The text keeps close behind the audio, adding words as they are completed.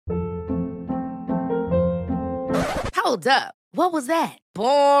Hold up. What was that?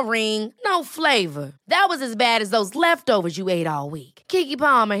 Boring. No flavor. That was as bad as those leftovers you ate all week. Keke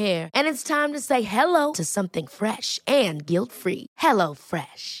Palmer here, and it's time to say hello to something fresh and guilt-free. Hello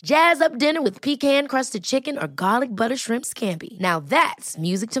Fresh. Jazz up dinner with pecan-crusted chicken or garlic butter shrimp scampi. Now that's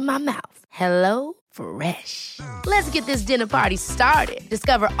music to my mouth. Hello Fresh. Let's get this dinner party started.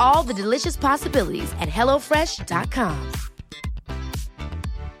 Discover all the delicious possibilities at hellofresh.com.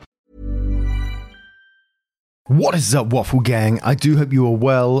 What is up, Waffle Gang? I do hope you are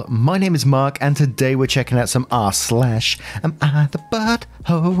well. My name is Mark, and today we're checking out some r/Am I the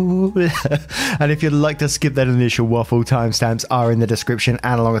Butthole? And if you'd like to skip that initial waffle, timestamps are in the description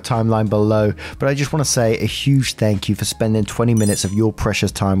and along a timeline below. But I just want to say a huge thank you for spending 20 minutes of your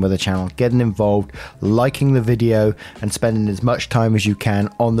precious time with the channel, getting involved, liking the video, and spending as much time as you can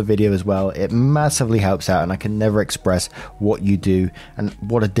on the video as well. It massively helps out, and I can never express what you do and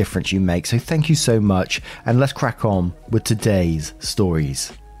what a difference you make. So thank you so much, and let's crack on with today's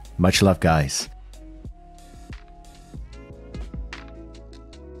stories. Much love, guys.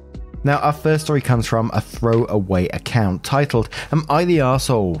 Now, our first story comes from a throwaway account titled, Am I the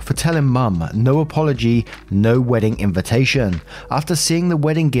Arsehole for telling mum no apology, no wedding invitation after seeing the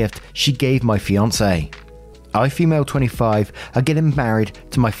wedding gift she gave my fiance? I, female 25, are getting married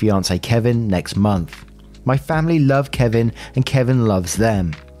to my fiance Kevin next month. My family love Kevin and Kevin loves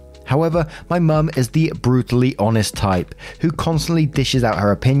them. However, my mum is the brutally honest type who constantly dishes out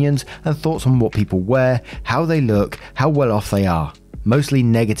her opinions and thoughts on what people wear, how they look, how well off they are. Mostly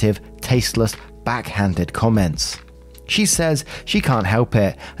negative, tasteless, backhanded comments. She says she can't help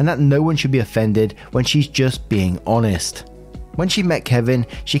it and that no one should be offended when she's just being honest. When she met Kevin,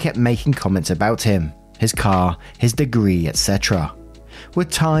 she kept making comments about him, his car, his degree, etc.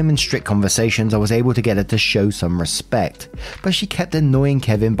 With time and strict conversations, I was able to get her to show some respect, but she kept annoying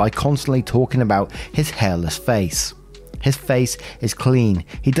Kevin by constantly talking about his hairless face. His face is clean,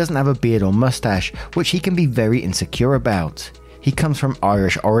 he doesn't have a beard or mustache, which he can be very insecure about. He comes from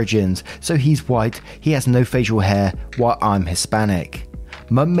Irish origins, so he's white, he has no facial hair, while I'm Hispanic.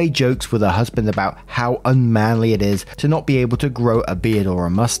 Mum made jokes with her husband about how unmanly it is to not be able to grow a beard or a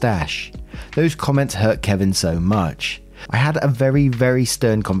mustache. Those comments hurt Kevin so much. I had a very, very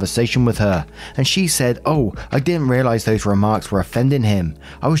stern conversation with her, and she said, "Oh, I didn't realise those remarks were offending him.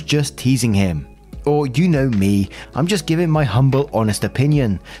 I was just teasing him." Or, "You know me, I'm just giving my humble, honest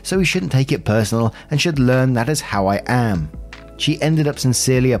opinion, so he shouldn't take it personal and should learn that is how I am." She ended up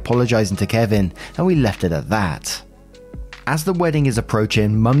sincerely apologising to Kevin, and we left it at that. As the wedding is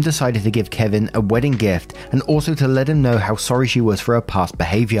approaching, Mum decided to give Kevin a wedding gift and also to let him know how sorry she was for her past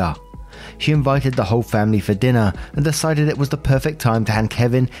behaviour. She invited the whole family for dinner and decided it was the perfect time to hand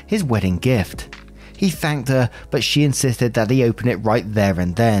Kevin his wedding gift. He thanked her, but she insisted that he open it right there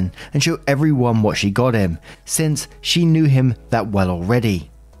and then and show everyone what she got him, since she knew him that well already.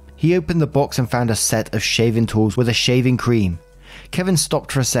 He opened the box and found a set of shaving tools with a shaving cream. Kevin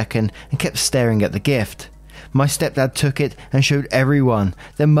stopped for a second and kept staring at the gift. My stepdad took it and showed everyone.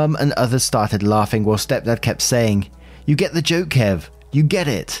 Then Mum and others started laughing while stepdad kept saying, "You get the joke, Kev, you get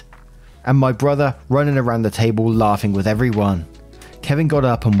it." And my brother running around the table laughing with everyone. Kevin got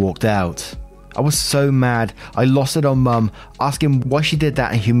up and walked out. I was so mad, I lost it on Mum, asking why she did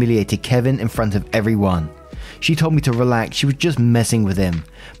that and humiliated Kevin in front of everyone. She told me to relax, she was just messing with him.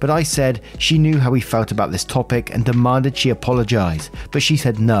 But I said she knew how he felt about this topic and demanded she apologise, but she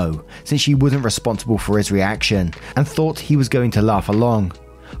said no, since she wasn't responsible for his reaction, and thought he was going to laugh along.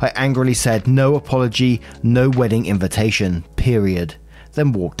 I angrily said no apology, no wedding invitation, period,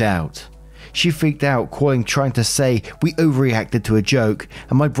 then walked out. She freaked out, trying to say we overreacted to a joke,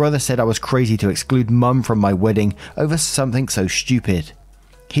 and my brother said I was crazy to exclude Mum from my wedding over something so stupid.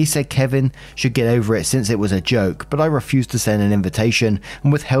 He said Kevin should get over it since it was a joke, but I refused to send an invitation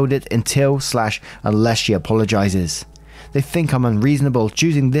and withheld it unless she apologises. They think I'm unreasonable,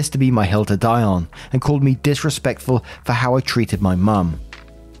 choosing this to be my hill to die on, and called me disrespectful for how I treated my mum.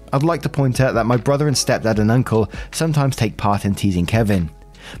 I'd like to point out that my brother and stepdad and uncle sometimes take part in teasing Kevin.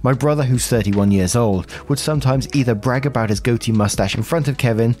 My brother, who's 31 years old, would sometimes either brag about his goatee mustache in front of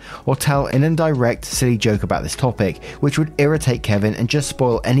Kevin or tell an indirect, silly joke about this topic, which would irritate Kevin and just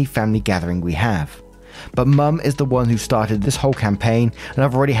spoil any family gathering we have. But Mum is the one who started this whole campaign, and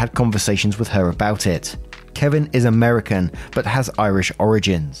I've already had conversations with her about it. Kevin is American, but has Irish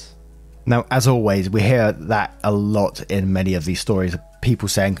origins. Now, as always, we hear that a lot in many of these stories, people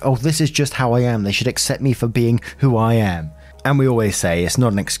saying, "Oh, this is just how I am, they should accept me for being who I am." And we always say it's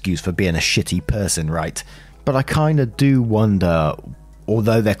not an excuse for being a shitty person, right? But I kind of do wonder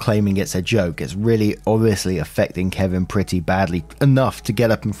although they're claiming it's a joke, it's really obviously affecting Kevin pretty badly, enough to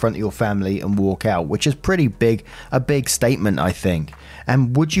get up in front of your family and walk out, which is a big statement, I think.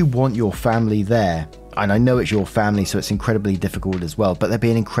 And would you want your family there? And I know it's your family, so it's incredibly difficult as well, but they're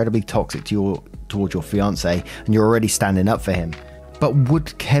being incredibly toxic towards your fiance, and you're already standing up for him. But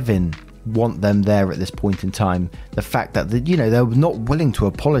would Kevin want them there at this point in time? The fact that they're not willing to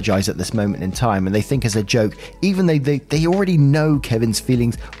apologize at this moment in time, and they think it's a joke, even though they already know Kevin's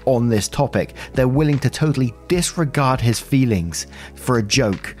feelings on this topic. They're willing to totally disregard his feelings for a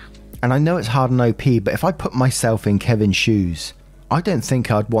joke. And I know it's hard on OP, but if I put myself in Kevin's shoes, I don't think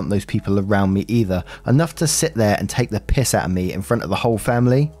I'd want those people around me either, enough to sit there and take the piss out of me in front of the whole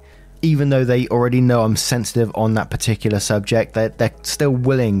family. Even though they already know I'm sensitive on that particular subject, they're still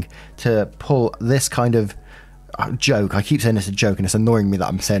willing to pull this kind of joke. I keep saying it's a joke, and it's annoying me that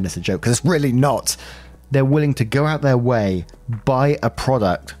I'm saying it's a joke, because it's really not. They're willing to go out their way, buy a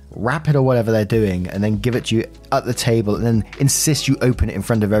product, wrap it or whatever they're doing, and then give it to you at the table, and then insist you open it in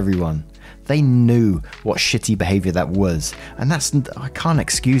front of everyone. They knew what shitty behaviour that was, and I can't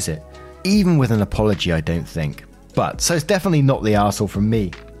excuse it. Even with an apology, I don't think. So it's definitely not the arsehole from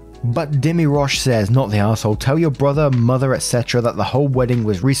me. But Demi Roche says, not the arsehole, tell your brother, mother, etc. that the whole wedding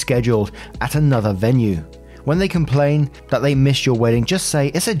was rescheduled at another venue. When they complain that they missed your wedding, just say,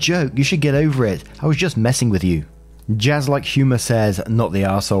 it's a joke, you should get over it, I was just messing with you. Jazz Like Humor says, not the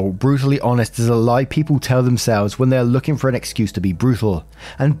arsehole, brutally honest is a lie people tell themselves when they are looking for an excuse to be brutal.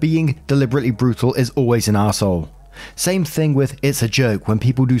 And being deliberately brutal is always an arsehole. Same thing with it's a joke when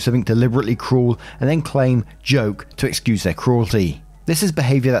people do something deliberately cruel and then claim joke to excuse their cruelty. This is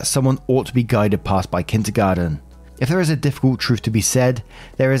behaviour that someone ought to be guided past by kindergarten. If there is a difficult truth to be said,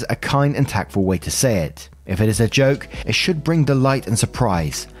 there is a kind and tactful way to say it. If it is a joke, it should bring delight and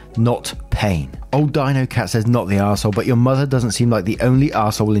surprise, not pain. Old Dino Cat says, not the arsehole, but your mother doesn't seem like the only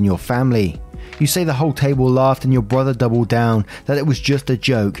arsehole in your family. You say the whole table laughed and your brother doubled down that it was just a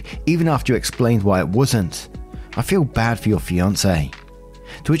joke, even after you explained why it wasn't. I feel bad for your fiance.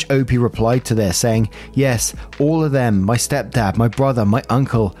 To which OP replied to this saying, yes, all of them, my stepdad, my brother, my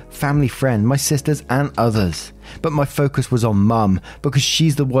uncle, family friend, my sisters and others. But my focus was on mum because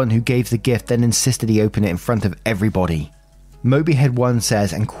she's the one who gave the gift and insisted he open it in front of everybody. Mobyhead1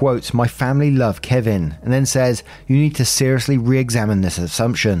 says and quotes, my family love Kevin, and then says, you need to seriously re-examine this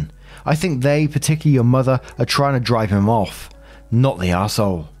assumption. I think they, particularly your mother, are trying to drive him off. Not the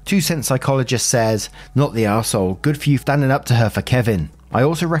arsehole. 2 Cent Psychologist says, not the arsehole, good for you standing up to her for Kevin. I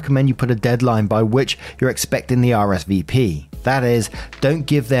also recommend you put a deadline by which you're expecting the RSVP. That is, don't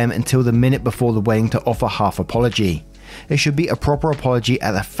give them until the minute before the wedding to offer half apology. It should be a proper apology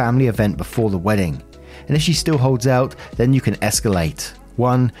at the family event before the wedding. And if she still holds out, then you can escalate.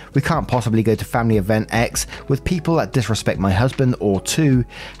 1. We can't possibly go to family event X with people that disrespect my husband, or 2.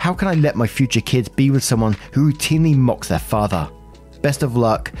 How can I let my future kids be with someone who routinely mocks their father? Best of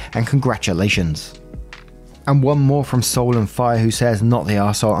luck and congratulations. And one more from Soul and Fire who says, not the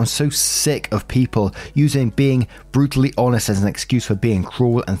arsehole, I'm so sick of people using being brutally honest as an excuse for being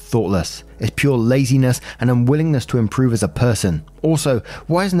cruel and thoughtless. It's pure laziness and unwillingness to improve as a person. Also,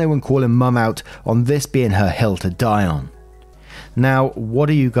 why is no one calling mum out on this being her hill to die on? Now, what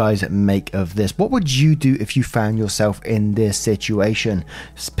do you guys make of this? What would you do if you found yourself in this situation?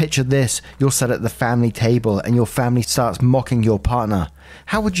 Picture this, you're sat at the family table and your family starts mocking your partner.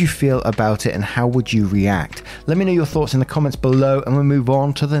 How would you feel about it and how would you react? Let me know your thoughts in the comments below and we'll move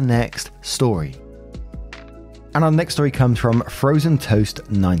on to the next story. And our next story comes from Frozen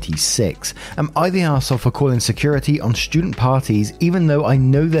Toast 96. Am I the arsehole for calling security on student parties even though I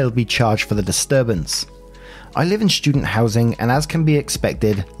know they'll be charged for the disturbance? I live in student housing and as can be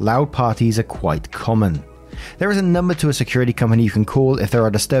expected, loud parties are quite common. There is a number to a security company you can call if there are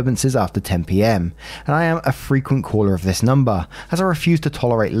disturbances after 10 PM, and I am a frequent caller of this number, as I refuse to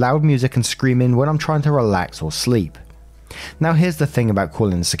tolerate loud music and screaming when I'm trying to relax or sleep. Now here's the thing about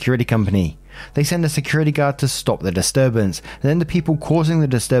calling the security company. They send a security guard to stop the disturbance, and then the people causing the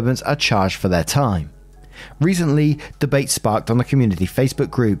disturbance are charged for their time. Recently, debate sparked on the community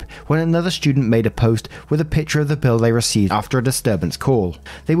Facebook group when another student made a post with a picture of the bill they received after a disturbance call.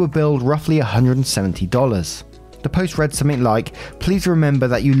 They were billed roughly $170. The post read something like, please remember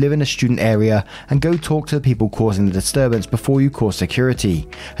that you live in a student area and go talk to the people causing the disturbance before you call security,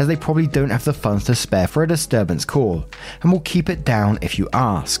 as they probably don't have the funds to spare for a disturbance call, and will keep it down if you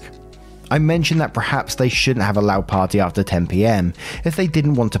ask. I mentioned that perhaps they shouldn't have a loud party after 10 PM if they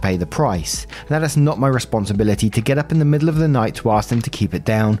didn't want to pay the price, and that it's not my responsibility to get up in the middle of the night to ask them to keep it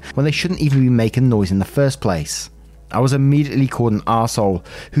down when they shouldn't even be making noise in the first place. I was immediately called an arsehole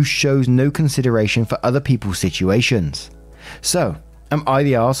who shows no consideration for other people's situations. So, Am I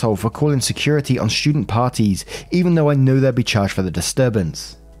the arsehole for calling security on student parties, even though I know they'll be charged for the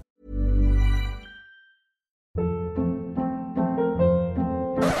disturbance?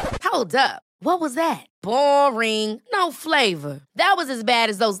 Hold up. What was that? Boring. No flavor. That was as bad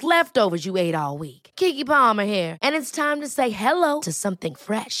as those leftovers you ate all week. Keke Palmer here, and it's time to say hello to something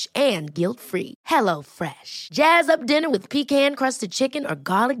fresh and guilt-free. Hello Fresh. Jazz up dinner with pecan-crusted chicken or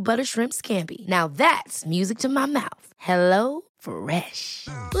garlic butter shrimp scampi. Now that's music to my mouth. Hello Fresh.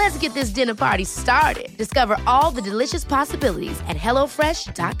 Let's get this dinner party started. Discover all the delicious possibilities at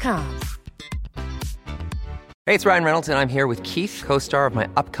hellofresh.com. Hey, it's Ryan Reynolds, and I'm here with Keith, co-star of my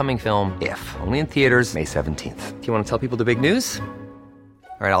upcoming film, If, only in theaters May 17th. Do you want to tell people the big news?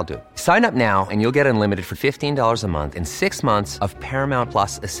 All right, I'll do it. Sign up now and you'll get unlimited for $15 a month and 6 months of Paramount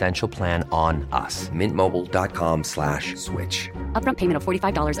Plus Essential Plan on us. MintMobile.com/switch. Upfront payment of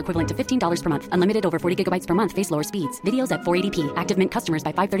 $45 equivalent to $15 per month. Unlimited over 40 gigabytes per month. Face lower speeds. Videos at 480p. Active Mint customers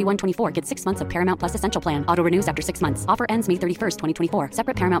by 531.24 get 6 months of Paramount Plus Essential Plan. Auto renews after 6 months. Offer ends May 31st, 2024.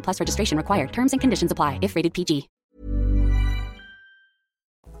 Separate Paramount Plus registration required. Terms and conditions apply if rated PG.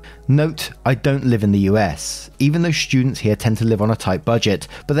 Note, I don't live in the US, even though students here tend to live on a tight budget,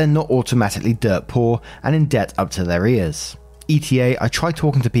 but they're not automatically dirt poor and in debt up to their ears. ETA, I tried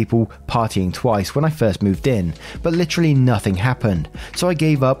talking to people partying twice when I first moved in, but literally nothing happened, so I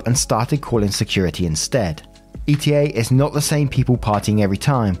gave up and started calling security instead. ETA is not the same people partying every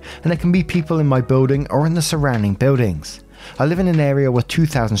time, and there can be people in my building or in the surrounding buildings. I live in an area with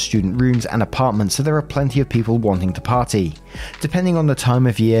 2,000 student rooms and apartments, so there are plenty of people wanting to party. Depending on the time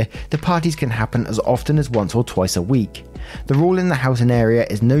of year, the parties can happen as often as once or twice a week. The rule in the housing area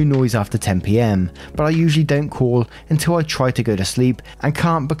is no noise after 10 PM, but I usually don't call until I try to go to sleep and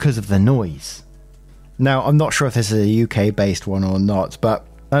can't because of the noise. Now, I'm not sure if this is a UK based one or not, but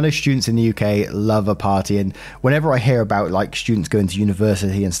I know students in the UK love a party, and whenever I hear about like students going to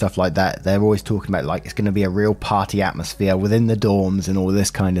university and stuff like that, they're always talking about like it's going to be a real party atmosphere within the dorms and all this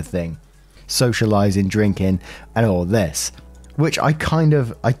kind of thing. Socializing, drinking, and all this. Which I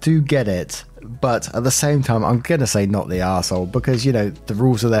do get it, but at the same time, I'm going to say not the arsehole, because, you know, the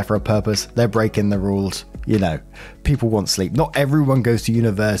rules are there for a purpose. They're breaking the rules. You know, people want sleep. Not everyone goes to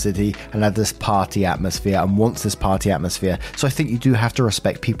university and has this party atmosphere and wants this party atmosphere. So I think you do have to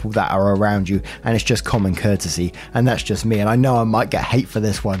respect people that are around you, and it's just common courtesy. And that's just me. And I know I might get hate for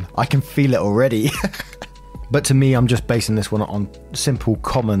this one. I can feel it already. But to me, I'm just basing this one on simple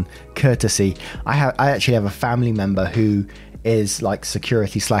common courtesy. I actually have a family member who is like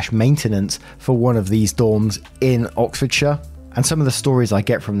security/maintenance for one of these dorms in Oxfordshire. And some of the stories I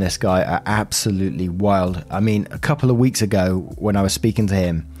get from this guy are absolutely wild. I mean, a couple of weeks ago when I was speaking to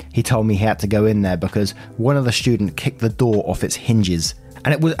him, he told me he had to go in there because one of the students kicked the door off its hinges.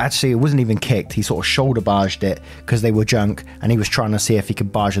 And it wasn't even kicked. He sort of shoulder barged it because they were junk, and he was trying to see if he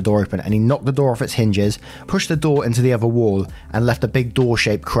could barge the door open. And he knocked the door off its hinges, pushed the door into the other wall, and left a big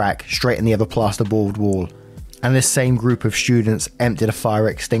door-shaped crack straight in the other plasterboard wall. And this same group of students emptied a fire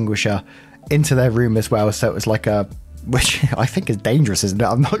extinguisher into their room as well. So it was like which I think is dangerous, isn't it?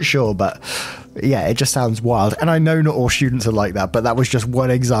 I'm not sure, but yeah, it just sounds wild. And I know not all students are like that, but that was just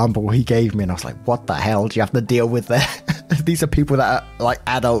one example he gave me, and I was like, what the hell do you have to deal with there? These are people that are like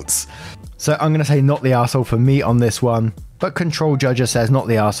adults. So I'm going to say not the arsehole for me on this one. But Control Judger says not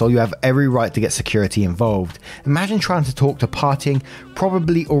the arsehole. You have every right to get security involved. Imagine trying to talk to partying,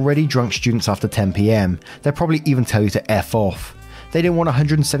 probably already drunk students after 10 PM. They'll probably even tell you to F off. They don't want a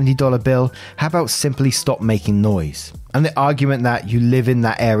 $170 bill. How about simply stop making noise? And the argument that you live in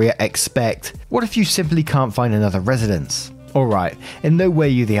that area expect, what if you simply can't find another residence? Alright, in no way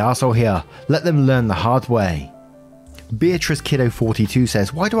you the arsehole here. Let them learn the hard way. Beatrice Kiddo 42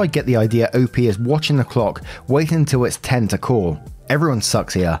 says, why do I get the idea OP is watching the clock, waiting until it's 10 to call? Everyone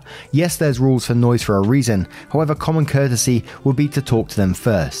sucks here. Yes, there's rules for noise for a reason, however common courtesy would be to talk to them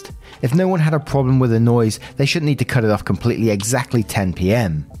first. If no one had a problem with the noise, they shouldn't need to cut it off completely exactly 10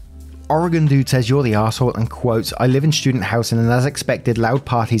 PM. Oregon Dude says you're the arsehole and quotes, I live in student housing and as expected loud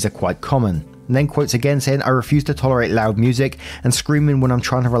parties are quite common. And then quotes again saying, I refuse to tolerate loud music and screaming when I'm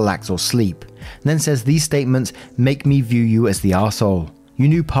trying to relax or sleep. And then says, these statements make me view you as the arsehole. You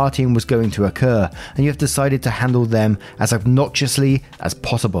knew partying was going to occur, and you have decided to handle them as obnoxiously as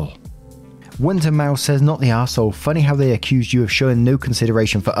possible. Winter Mouse says, not the arsehole. Funny how they accused you of showing no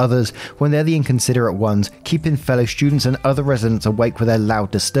consideration for others when they're the inconsiderate ones, keeping fellow students and other residents awake with their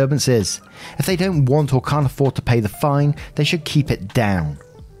loud disturbances. If they don't want or can't afford to pay the fine, they should keep it down.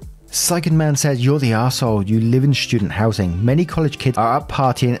 Psychic Man says, you're the arsehole, you live in student housing. Many college kids are out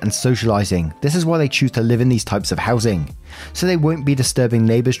partying and socializing. This is why they choose to live in these types of housing. So they won't be disturbing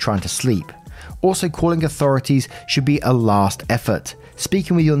neighbors trying to sleep. Also, calling authorities should be a last effort.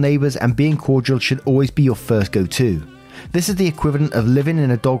 Speaking with your neighbours and being cordial should always be your first go-to. This is the equivalent of living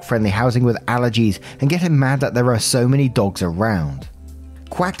in a dog-friendly housing with allergies and getting mad that there are so many dogs around.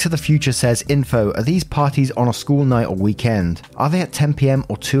 Quack to the Future says, info, are these parties on a school night or weekend? Are they at 10 PM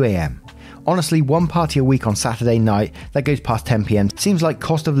or 2 AM? Honestly, one party a week on Saturday night that goes past 10 PM seems like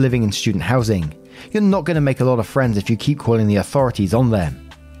cost of living in student housing. You're not going to make a lot of friends if you keep calling the authorities on them.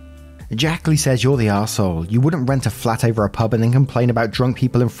 Jackley says, you're the arsehole. You wouldn't rent a flat over a pub and then complain about drunk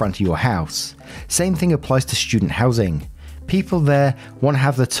people in front of your house. Same thing applies to student housing. People there want to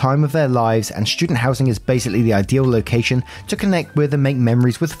have the time of their lives, and student housing is basically the ideal location to connect with and make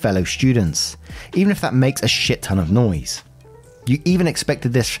memories with fellow students, even if that makes a shit ton of noise. You even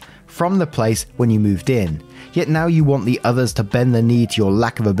expected this from the place when you moved in, yet now you want the others to bend the knee to your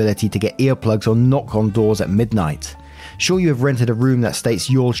lack of ability to get earplugs or knock on doors at midnight. Sure, you have rented a room that states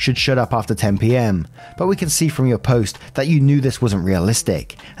yours should shut up after 10 PM, but we can see from your post that you knew this wasn't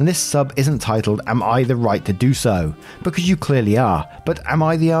realistic, and this sub isn't titled Am I the Right to Do So? Because you clearly are, but am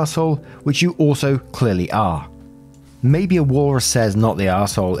I the arsehole? Which you also clearly are. Maybe a walrus says not the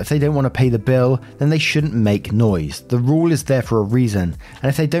arsehole. If they don't want to pay the bill, then they shouldn't make noise. The rule is there for a reason, and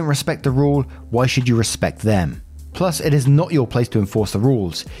if they don't respect the rule, why should you respect them? Plus, it is not your place to enforce the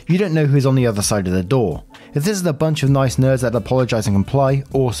rules. You don't know who's on the other side of the door. If this is a bunch of nice nerds that apologize and comply,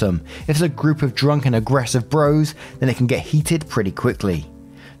 awesome. If it's a group of drunk and aggressive bros, then it can get heated pretty quickly.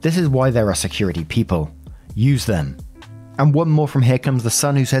 This is why there are security people. Use them. And one more from Here Comes the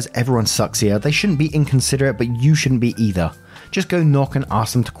Sun who says everyone sucks here. They shouldn't be inconsiderate, but you shouldn't be either. Just go knock and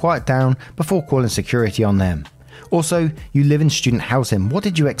ask them to quiet down before calling security on them. Also, you live in student housing. What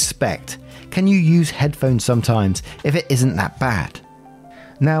did you expect? Can you use headphones sometimes if it isn't that bad?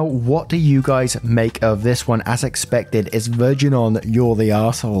 Now, what do you guys make of this one? As expected, it's verging on you're the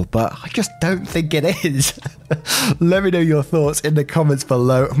arsehole, but I just don't think it is. Let me know your thoughts in the comments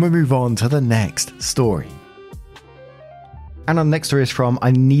below, and we'll move on to the next story. And our next story is from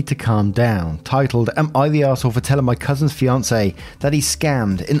I Need to Calm Down, titled, Am I the arsehole for telling my cousin's fiance that he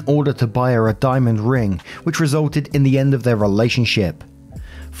scammed in order to buy her a diamond ring, which resulted in the end of their relationship?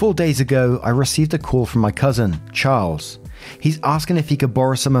 4 days ago, I received a call from my cousin, Charles. He's asking if he could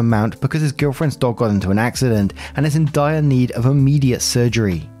borrow some amount because his girlfriend's dog got into an accident and is in dire need of immediate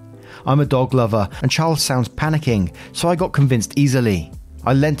surgery. I'm a dog lover and Charles sounds panicking, so I got convinced easily.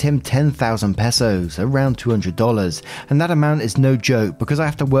 I lent him 10,000 pesos, around $200, and that amount is no joke because I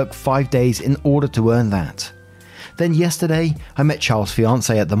have to work 5 days in order to earn that. Then yesterday, I met Charles'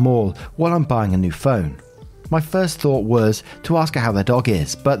 fiance at the mall while I'm buying a new phone. My first thought was to ask her how their dog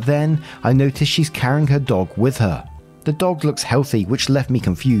is, but then I noticed she's carrying her dog with her. The dog looks healthy, which left me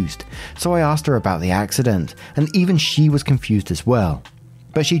confused, so I asked her about the accident, and even she was confused as well.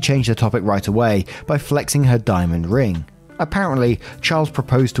 But she changed the topic right away by flexing her diamond ring. Apparently, Charles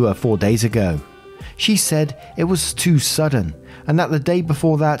proposed to her 4 days ago. She said it was too sudden, and that the day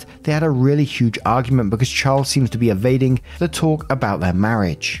before that, they had a really huge argument because Charles seems to be evading the talk about their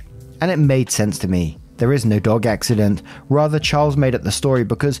marriage. And it made sense to me. There is no dog accident, rather Charles made up the story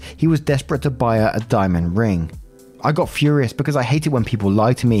because he was desperate to buy her a diamond ring. I got furious because I hate it when people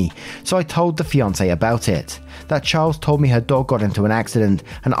lie to me, so I told the fiance about it. That Charles told me her dog got into an accident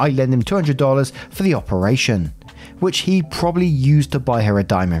and I lent him $200 for the operation, which he probably used to buy her a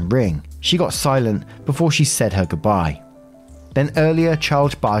diamond ring. She got silent before she said her goodbye. Then earlier,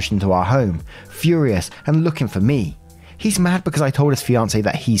 Charles barged into our home, furious and looking for me. He's mad because I told his fiance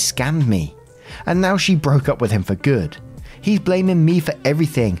that he scammed me, and now she broke up with him for good. He's blaming me for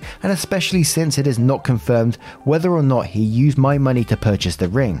everything, and especially since it is not confirmed whether or not he used my money to purchase the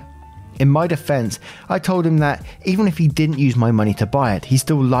ring. In my defense, I told him that even if he didn't use my money to buy it, he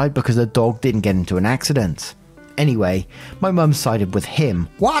still lied because the dog didn't get into an accident. Anyway, my mum sided with him.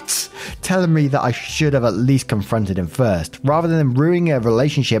 What? Telling me that I should have at least confronted him first, rather than ruining a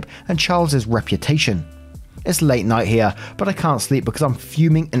relationship and Charles's reputation. It's late night here, but I can't sleep because I'm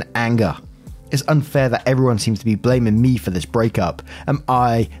fuming in anger. It's unfair that everyone seems to be blaming me for this breakup. Am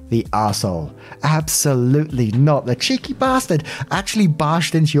I the arsehole? Absolutely not. The cheeky bastard actually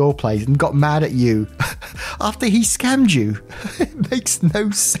barged into your place and got mad at you after he scammed you. It makes no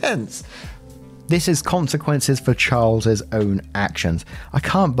sense. This is consequences for Charles's own actions. I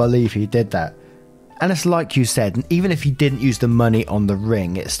can't believe he did that. And it's like you said, even if he didn't use the money on the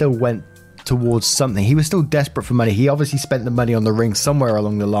ring, it still went towards something. He was still desperate for money. He obviously spent the money on the ring somewhere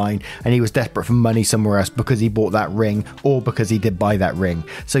along the line, and he was desperate for money somewhere else because he bought that ring or because he did buy that ring.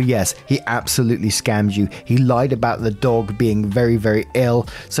 So yes, he absolutely scammed you. He lied about the dog being very, very ill.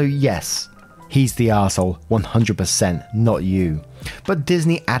 So yes, he's the arsehole, 100%, not you. But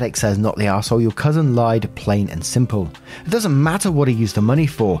Disney Addict says, not the arsehole, your cousin lied, plain and simple. It doesn't matter what he used the money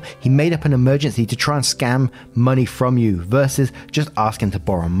for, he made up an emergency to try and scam money from you versus just asking to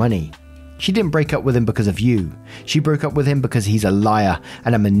borrow money. She didn't break up with him because of you. She broke up with him because he's a liar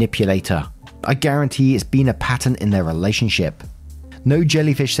and a manipulator. I guarantee it's been a pattern in their relationship. No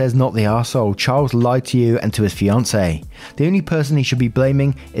Jellyfish says, not the arsehole, Charles lied to you and to his fiancée. The only person he should be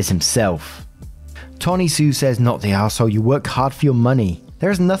blaming is himself. Tony Sue says, not the arsehole, you work hard for your money. There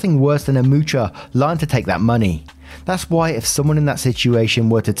is nothing worse than a moocher lying to take that money. That's why if someone in that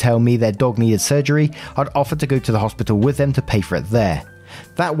situation were to tell me their dog needed surgery, I'd offer to go to the hospital with them to pay for it there.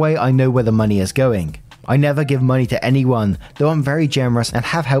 That way I know where the money is going. I never give money to anyone, though I'm very generous and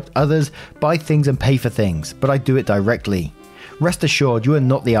have helped others buy things and pay for things, but I do it directly. Rest assured, you are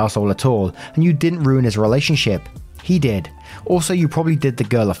not the arsehole at all, and you didn't ruin his relationship. He did. Also, you probably did the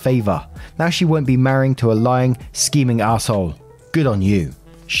girl a favour. Now she won't be marrying to a lying, scheming arsehole. Good on you.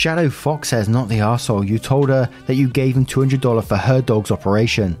 Shadow Fox says, not the arsehole, you told her that you gave him $200 for her dog's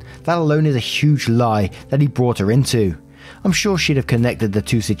operation. That alone is a huge lie that he brought her into. I'm sure she'd have connected the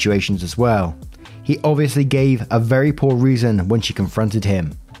two situations as well. He obviously gave a very poor reason when she confronted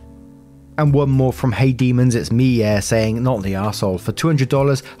him. And one more from Hey Demons, it's me, yeah, saying, not the arsehole, for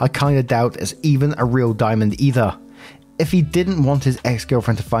 $200 I kinda doubt it's even a real diamond either. If he didn't want his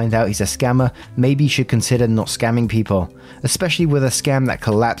ex-girlfriend to find out he's a scammer, maybe he should consider not scamming people, especially with a scam that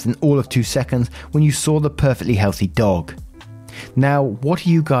collapsed in all of 2 seconds when you saw the perfectly healthy dog. Now, what do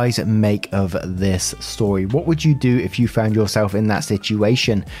you guys make of this story? What would you do if you found yourself in that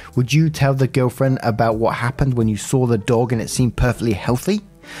situation? Would you tell the girlfriend about what happened when you saw the dog and it seemed perfectly healthy?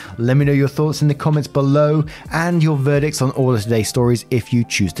 Let me know your thoughts in the comments below and your verdicts on all of today's stories if you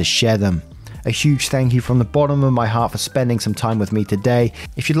choose to share them. A huge thank you from the bottom of my heart for spending some time with me today.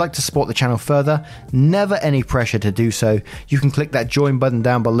 If you'd like to support the channel further, never any pressure to do so. You can click that join button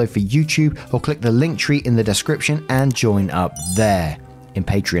down below for YouTube or click the link tree in the description and join up there. In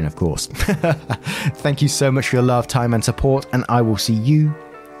Patreon, of course. Thank you so much for your love, time and support, and I will see you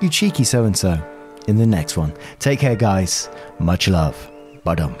cheeky so-and-so, in the next one. Take care, guys. Much love.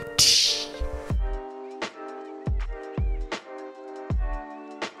 Badum.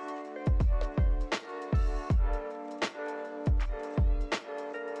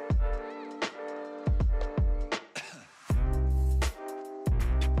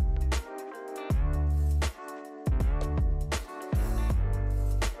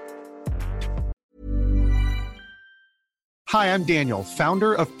 Hi, I'm Daniel,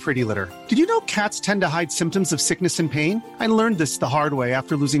 founder of Pretty Litter. Did you know cats tend to hide symptoms of sickness and pain? I learned this the hard way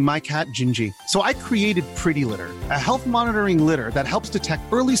after losing my cat, Gingy. So I created Pretty Litter, a health monitoring litter that helps detect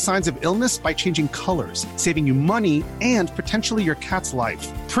early signs of illness by changing colors, saving you money and potentially your cat's life.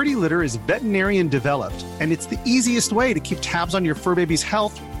 Pretty Litter is veterinarian developed, and it's the easiest way to keep tabs on your fur baby's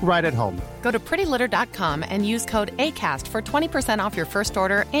health right at home. Go to prettylitter.com and use code ACAST for 20% off your first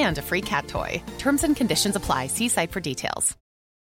order and a free cat toy. Terms and conditions apply. See site for details.